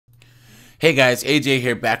Hey guys, AJ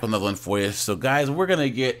here, back with another one for you. So guys, we're going to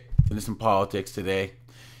get into some politics today.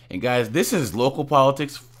 And guys, this is local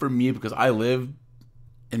politics for me because I live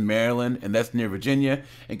in Maryland and that's near Virginia.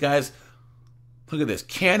 And guys, look at this.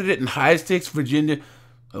 Candidate in high stakes Virginia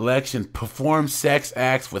election performs sex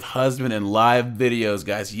acts with husband in live videos,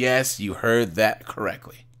 guys. Yes, you heard that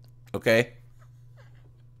correctly. Okay?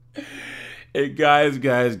 Hey guys.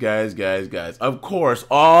 Of course,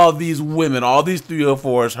 all these women, all these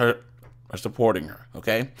 304s are supporting her,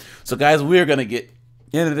 okay? So guys, we're gonna get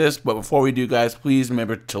into this, but before we do, guys, please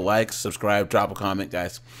remember to like, subscribe, drop a comment,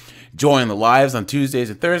 guys. Join the lives on Tuesdays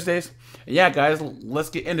and Thursdays. And yeah, guys, let's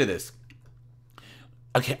get into this.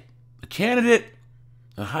 Okay, a candidate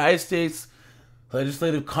in a high stakes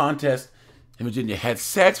legislative contest in Virginia had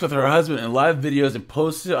sex with her husband in live videos and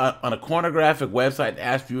posted on a pornographic website to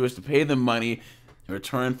ask viewers to pay them money in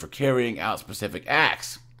return for carrying out specific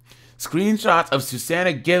acts. Screenshots of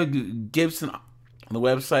Susanna Gibson on the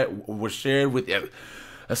website were shared with the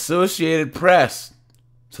Associated Press.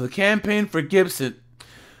 So the campaign for Gibson,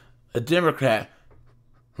 a Democrat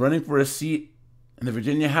running for a seat in the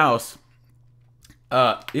Virginia House,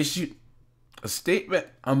 issued a statement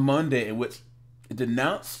on Monday in which it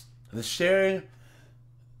denounced the sharing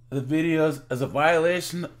of the videos as a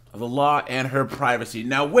violation of the law and her privacy.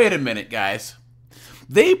 Now, wait a minute, guys.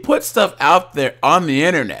 They put stuff out there on the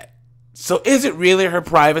internet. So is it really her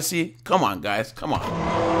privacy? Come on, guys. Come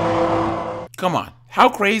on. Come on. How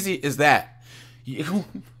crazy is that? Do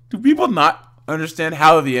people not understand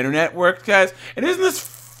how the internet works, guys? And isn't this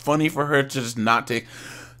funny for her to just not take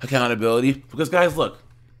accountability? Because, guys, look.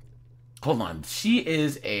 Hold on. She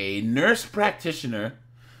is a nurse practitioner,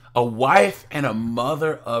 a wife, and a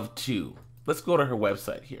mother of two. Let's go to her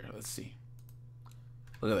website here. Let's see.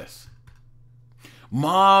 Look at this.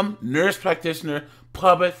 Mom, nurse practitioner,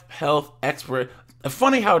 public health expert.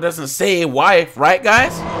 Funny how it doesn't say wife, right,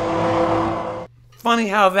 guys? Funny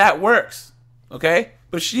how that works, okay?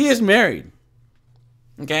 But she is married,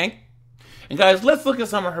 okay? And guys, let's look at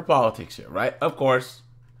some of her politics here, right? Of course.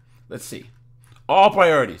 Let's see. All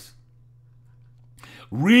priorities.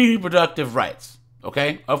 Reproductive rights,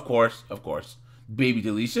 okay? Of course. Baby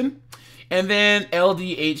deletion. And then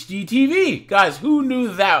LDHD TV. Guys, who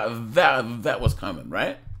knew that was coming,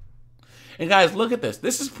 right? And guys, look at this.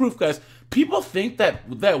 This is proof, guys. People think that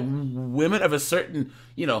women of a certain,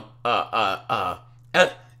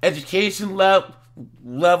 education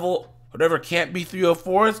level, whatever, can't be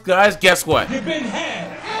 304s. Guys, guess what? You've been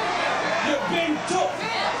had. You've been took.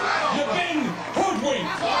 You've been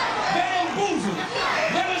hoodwinked, bamboozled,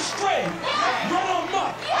 led astray, run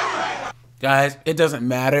amok. Guys, it doesn't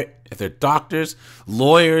matter if they're doctors,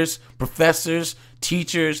 lawyers, professors,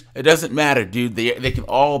 teachers. It doesn't matter, dude. They can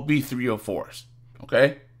all be 304s,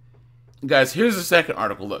 okay? Guys, here's the second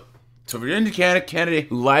article. Look. So Virginia candidate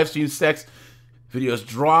who live streams sex videos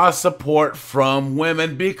draws support from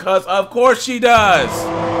women because of course she does.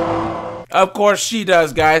 Of course she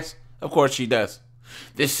does, guys. Of course she does.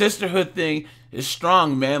 This sisterhood thing is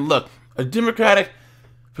strong, man. Look, a Democratic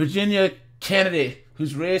Virginia candidate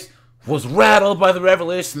whose race was rattled by the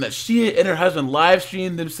revelation that she and her husband live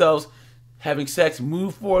streamed themselves having sex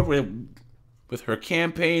moved forward with her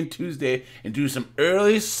campaign Tuesday and drew some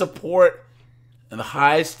early support in the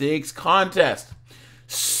high stakes contest.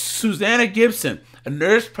 Susanna Gibson, a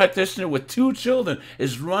nurse practitioner with 2 children,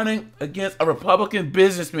 is running against a Republican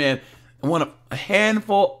businessman in one of a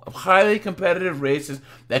handful of highly competitive races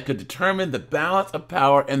that could determine the balance of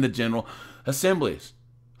power in the General Assemblies.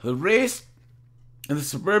 The race in the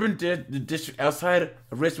suburban district outside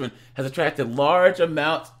of Richmond has attracted large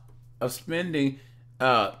amounts of spending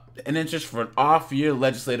and interest for an off-year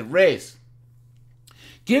legislative race.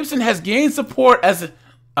 Gibson has gained support as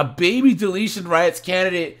a baby deletion rights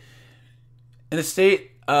candidate in a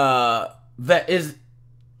state that is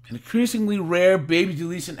an increasingly rare baby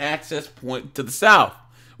deletion access point to the South,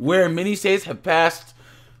 where many states have passed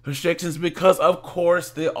restrictions because, of course,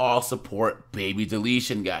 they all support baby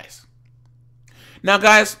deletion, guys. Now,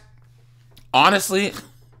 guys, honestly,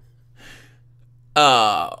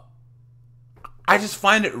 I just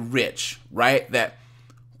find it rich, right? That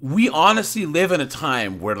we honestly live in a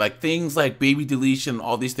time where like things like baby deletion,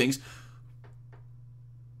 all these things,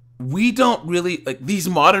 we don't really, like these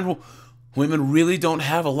modern women really don't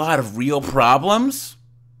have a lot of real problems.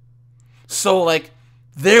 So like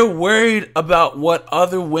they're worried about what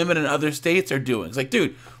other women in other states are doing. It's like,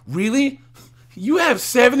 dude, really? You have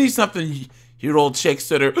 70-something-year-old chicks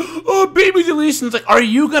that are, oh, baby deletion. It's like, are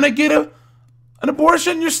you going to get an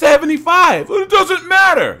abortion? You're 75. It doesn't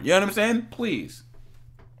matter. You know what I'm saying? Please.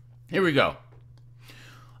 Here we go.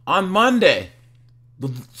 On Monday,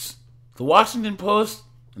 The Washington Post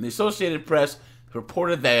and the Associated Press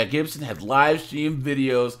reported that Gibson had live streamed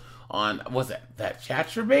videos on, that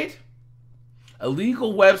Chaturbate? A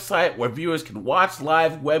legal website where viewers can watch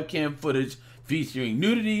live webcam footage featuring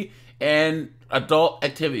nudity and adult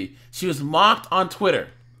activity. She was mocked on Twitter,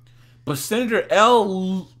 but Senator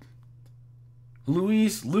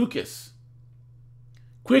Louise Lucas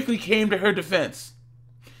quickly came to her defense,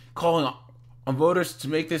 calling on voters to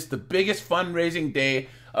make this the biggest fundraising day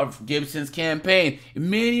of Gibson's campaign.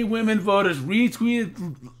 Many women voters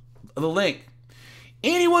retweeted the link.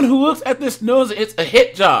 Anyone who looks at this knows it's a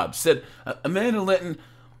hit job, said Amanda Linton,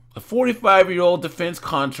 a 45-year-old defense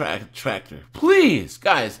contractor. Please,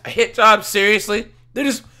 guys, a hit job? Seriously? They're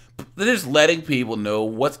just letting people know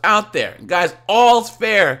what's out there. And guys, all's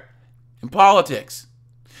fair in politics.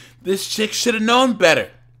 This chick should have known better.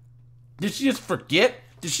 Did she just forget?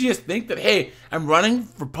 Did she just think that, hey, I'm running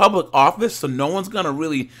for public office, so no one's gonna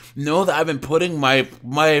really know that I've been putting my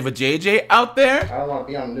JJ out there? I don't want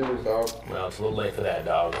to be on the news, dog. Well, it's a little late for that,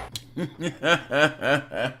 dog.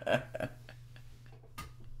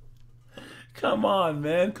 Come on,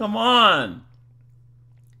 man. Come on.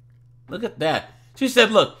 Look at that. She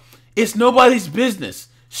said, look, it's nobody's business.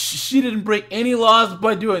 She didn't break any laws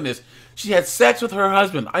by doing this. She had sex with her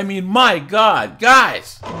husband. I mean, my God,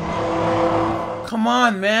 guys. Come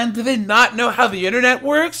on, man. Do they not know how the internet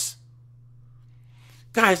works?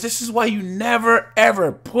 Guys, this is why you never,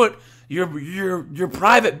 ever put your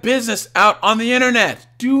private business out on the internet.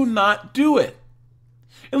 Do not do it.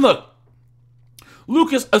 And look,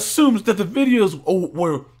 Lucas assumes that the videos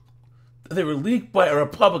were leaked by a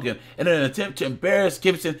Republican in an attempt to embarrass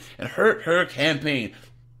Gibson and hurt her campaign.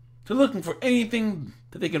 They're looking for anything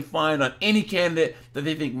that they can find on any candidate that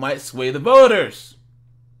they think might sway the voters.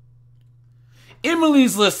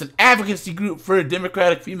 Emily's List, an advocacy group for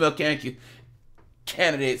Democratic female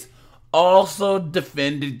candidates, also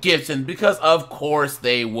defended Gibson because of course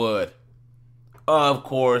they would. Of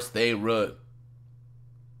course they would.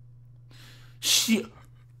 She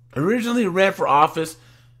originally ran for office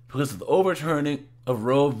because of the overturning of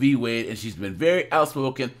Roe v. Wade, and she's been very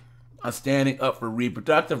outspoken on standing up for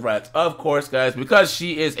reproductive rights. Of course, guys, because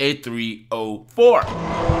she is a 304.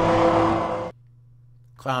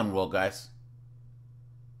 Clown world, guys.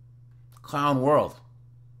 Clown world.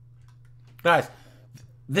 Guys,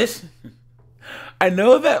 this... I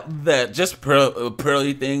know that just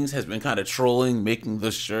Pearly Things has been kind of trolling, making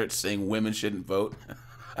the shirt saying women shouldn't vote.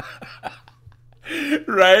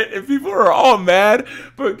 Right? And people are all mad.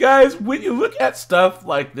 But guys, when you look at stuff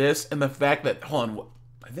like this and the fact that, hold on,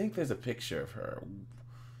 I think there's a picture of her.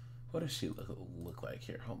 What does she look like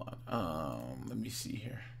here? Hold on. Let me see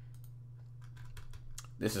here.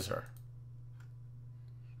 This is her.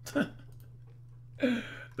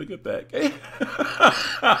 Look at that.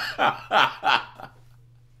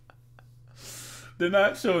 They're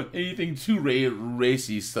not showing anything too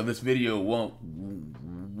racy, so this video won't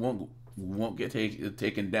get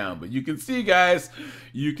taken down. But you can see, guys,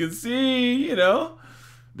 you can see, you know,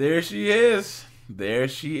 there she is. There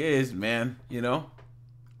she is, man, you know.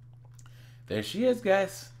 There she is,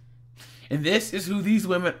 guys. And this is who these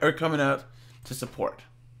women are coming out to support.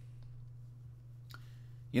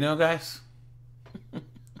 You know, guys.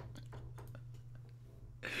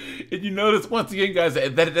 And you notice, once again, guys,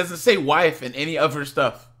 that it doesn't say wife in any of her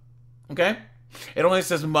stuff. Okay? It only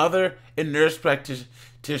says mother and nurse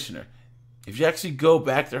practitioner. If you actually go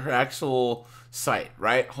back to her actual site,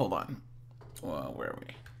 right? Hold on. Well, where are we?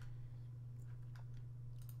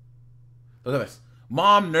 Look at this.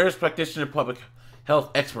 Mom, nurse practitioner, public health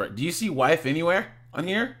expert. Do you see wife anywhere on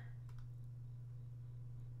here?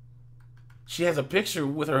 She has a picture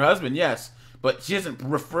with her husband, yes. But she doesn't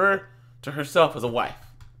refer to herself as a wife.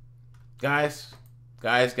 Guys.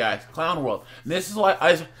 Clown world. And this is why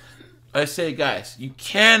I say, guys, you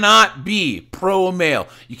cannot be pro-male.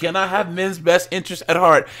 You cannot have men's best interests at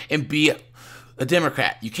heart and be a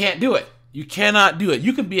Democrat. You can't do it. You cannot do it.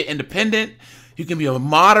 You can be an independent. You can be a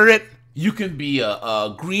moderate. You can be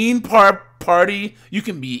a Green Party. You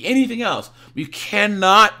can be anything else. You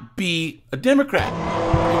cannot be a Democrat.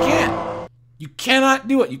 You can't. You cannot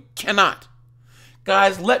do it. You cannot.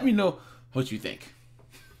 Guys, let me know what you think.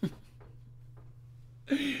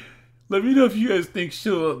 Let me know if you guys think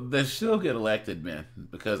she'll get elected, man.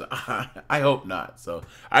 Because I hope not. So, all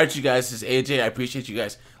right, you guys. This is AJ. I appreciate you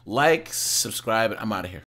guys. Like, subscribe, and I'm out of here.